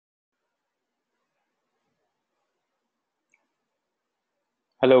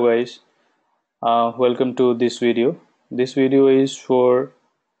Hello guys, welcome to this video. This video is for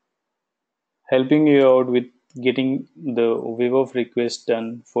helping you out with getting the waive of request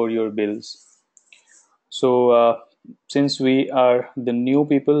done for your bills. So since we are the new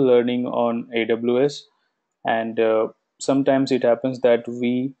people learning on AWS, and sometimes it happens that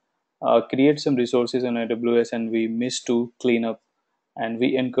we create some resources on AWS and we miss to clean up, and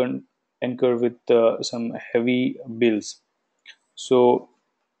we incur with some heavy bills. So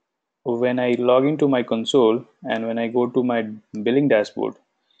when I log into my console and when I go to my billing dashboard,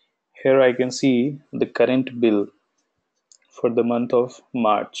 here I can see the current bill for the month of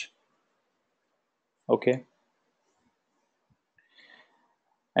March. Okay,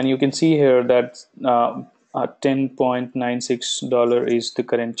 and you can see here that $10.96 is the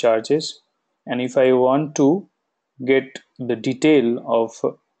current charges. And if I want to get the detail of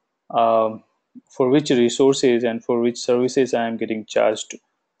uh, for which resources and for which services I am getting charged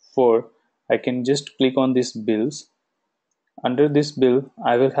for, I can just click on this bills. Under this bill,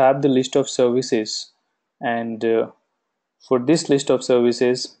 I will have the list of services, and for this list of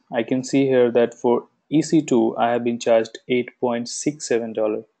services, I can see here that for EC2, I have been charged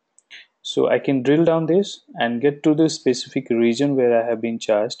 $8.67. So I can drill down this and get to the specific region where I have been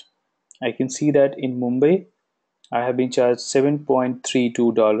charged. I can see that in Mumbai, I have been charged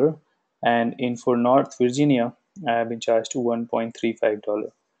 $7.32, and in for North Virginia, I have been charged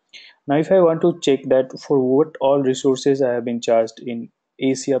 $1.35. Now, if I want to check that for what all resources I have been charged in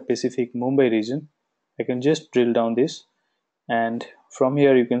Asia Pacific Mumbai region, I can just drill down this, and from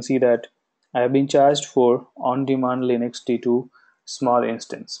here you can see that I have been charged for on-demand Linux T2 small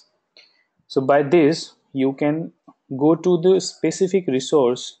instance. So by this, you can go to the specific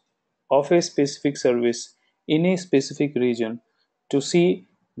resource of a specific service in a specific region to see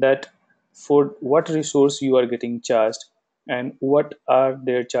that for what resource you are getting charged and what are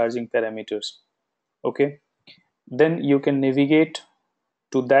their charging parameters. Okay, then you can navigate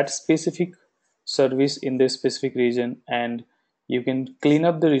to that specific service in the specific region, and you can clean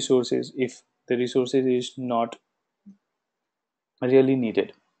up the resources if the resources is not really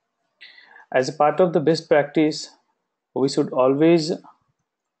needed. As a part of the best practice, we should always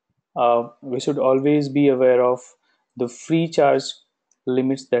be aware of the free charge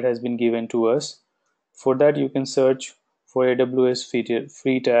limits that has been given to us. For that, you can search for AWS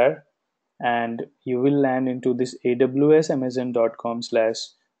free tier, and you will land into this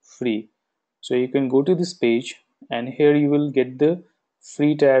awsamazon.com/free. So you can go to this page, and here you will get the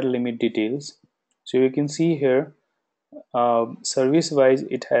free tier limit details. So you can see here, service wise,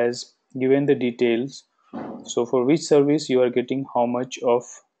 it has given the details. So for which service you are getting how much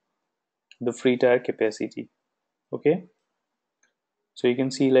of the free tier capacity. Okay, so you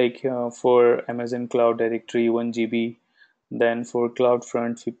can see like for Amazon Cloud Directory 1 GB, then for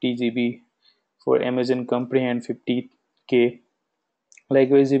CloudFront 50 GB, for Amazon Comprehend 50K.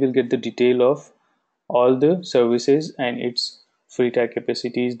 Likewise, you will get the detail of all the services and its free tier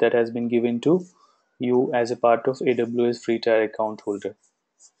capacities that has been given to you as a part of AWS free tier account holder.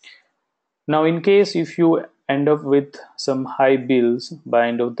 Now, in case if you end up with some high bills by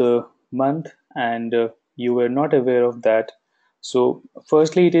end of the month, and you were not aware of that, so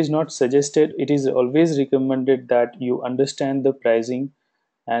firstly, it is not suggested, it is always recommended that you understand the pricing,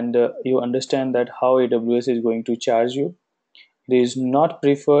 and you understand that how AWS is going to charge you. It is not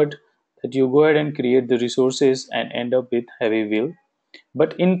preferred that you go ahead and create the resources and end up with heavy bill.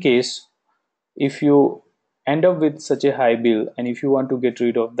 But in case if you end up with such a high bill and if you want to get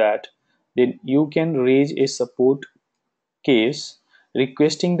rid of that, then you can raise a support case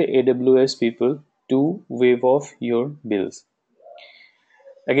requesting the AWS people to waive off your bills.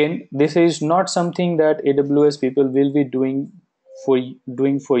 Again, this is not something that AWS people will be doing for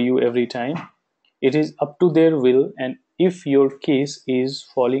you every time. It is up to their will, and if your case is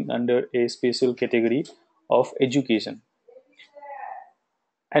falling under a special category of education,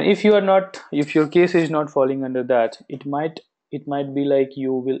 and if you are not, if your case is not falling under that, it might be like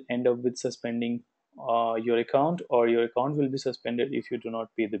you will end up with suspending your account, or your account will be suspended if you do not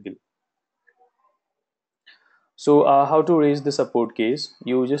pay the bill. So how to raise the support case?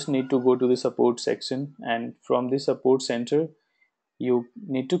 You just need to go to the support section, and from the support center you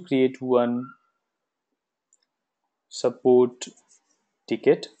need to create one support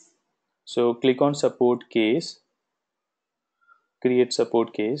ticket. So click on support case, create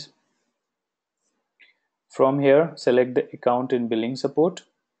support case. From here, select the account in billing support,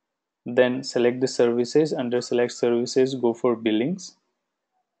 then select the services. Under select services, go for billings.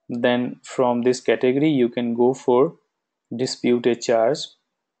 Then from this category you can go for dispute a charge,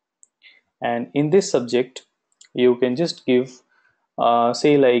 and in this subject you can just give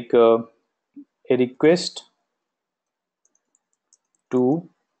say like a request to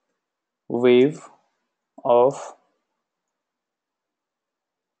waive of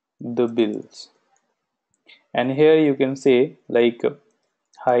the bills. And here you can say like,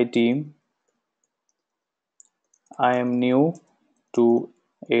 hi team, I am new to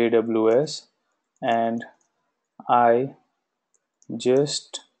AWS and I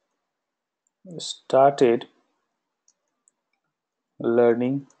just started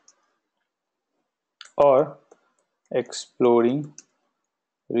learning or exploring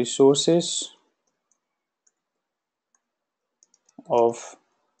resources of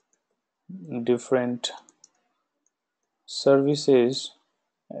different services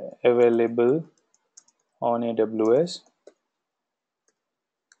available on AWS.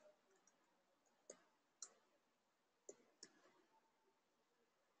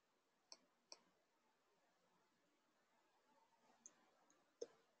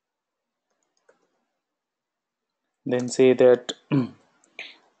 Then say that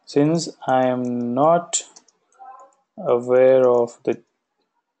since I am not aware of the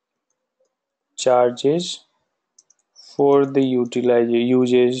charges for the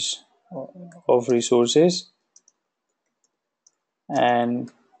usage of resources,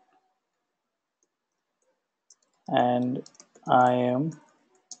 and and I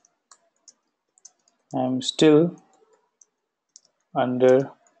am still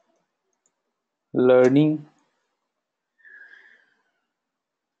under learning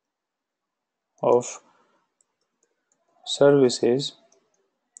of services,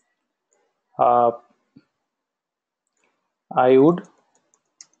 uh, I would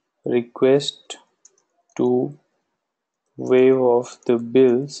request to waive off the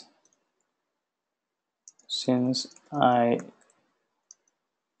bills since I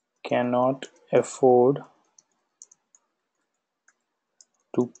cannot afford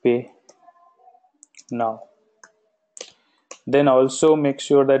to pay now. Then also make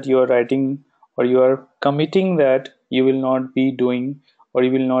sure that you are writing or you are committing that you will not be doing or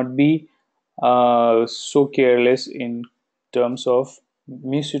you will not be so careless in terms of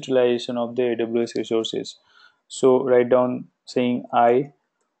misutilization of the AWS resources. So write down saying I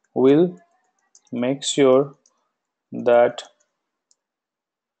will make sure that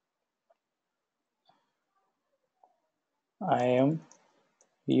I am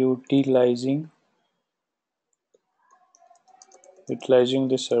utilizing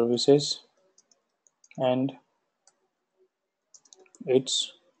the services and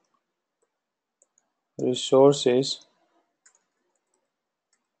its resources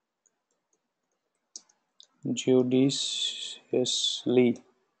judiciously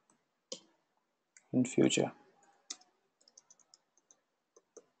in future.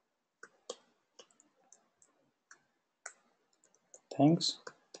 Thanks,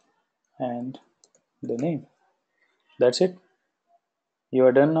 and the name. That's it. You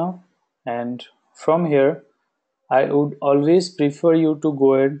are done now. And from here, I would always prefer you to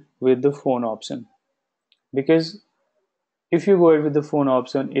go ahead with the phone option, because if you go ahead with the phone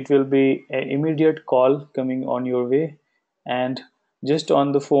option, it will be an immediate call coming on your way, and just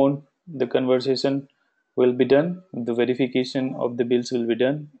on the phone, the conversation will be done, the verification of the bills will be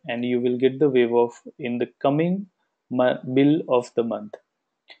done, and you will get the waive off in the coming bill of the month.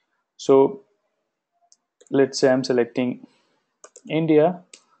 So let's say I'm selecting India,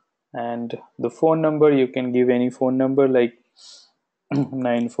 and the phone number, you can give any phone number like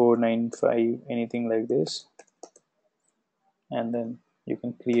 9495, anything like this, and then you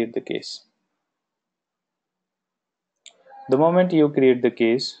can create the case. The moment you create the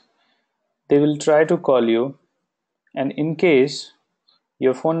case, they will try to call you, and in case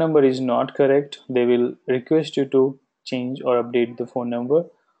your phone number is not correct, they will request you to change or update the phone number,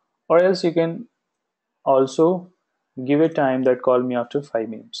 or else you can also give a time that call me after 5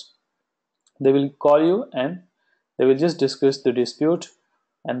 minutes. They will call you and they will just discuss the dispute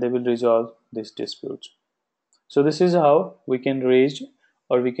and they will resolve this dispute. So this is how we can raise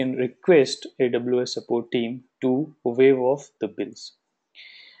or we can request AWS support team to waive off the bills.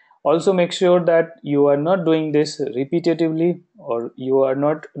 Also make sure that you are not doing this repetitively or you are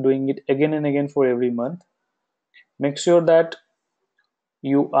not doing it again and again for every month. Make sure that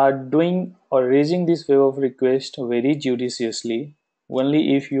you are doing or raising this waive of request very judiciously,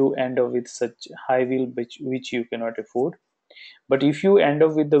 only if you end up with such high bill which you cannot afford. But if you end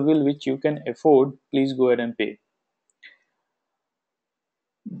up with the bill which you can afford, please go ahead and pay.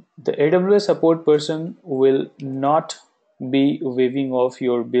 The AWS support person will not be waiving off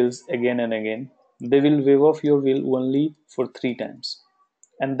your bills again and again. They will waive off your bill only for 3 times.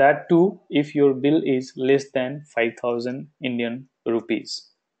 And that too if your bill is less than 5,000 Indian rupees.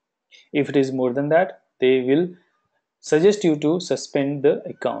 If it is more than that, they will suggest you to suspend the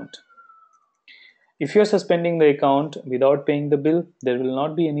account. If you are suspending the account without paying the bill, there will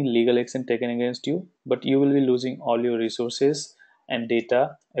not be any legal action taken against you, but you will be losing all your resources and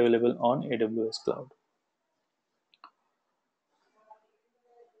data available on AWS Cloud.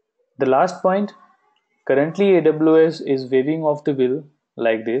 The last point, currently AWS is waiving off the bill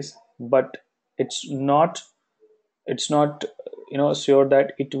like this, but it's not sure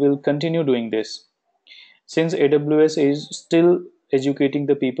that it will continue doing this, since AWS is still educating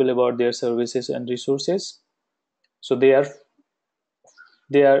the people about their services and resources. So they are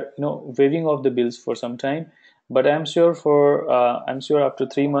waiving off the bills for some time, but I'm sure after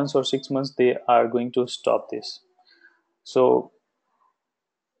 3 months or 6 months they are going to stop this. So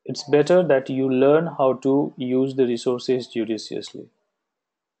it's better that you learn how to use the resources judiciously.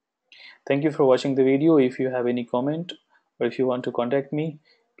 Thank you for watching the video. If you have any comment or if you want to contact me,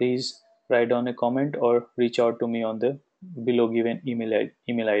 please write down a comment or reach out to me on the below given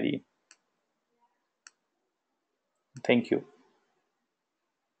email ID. Thank you.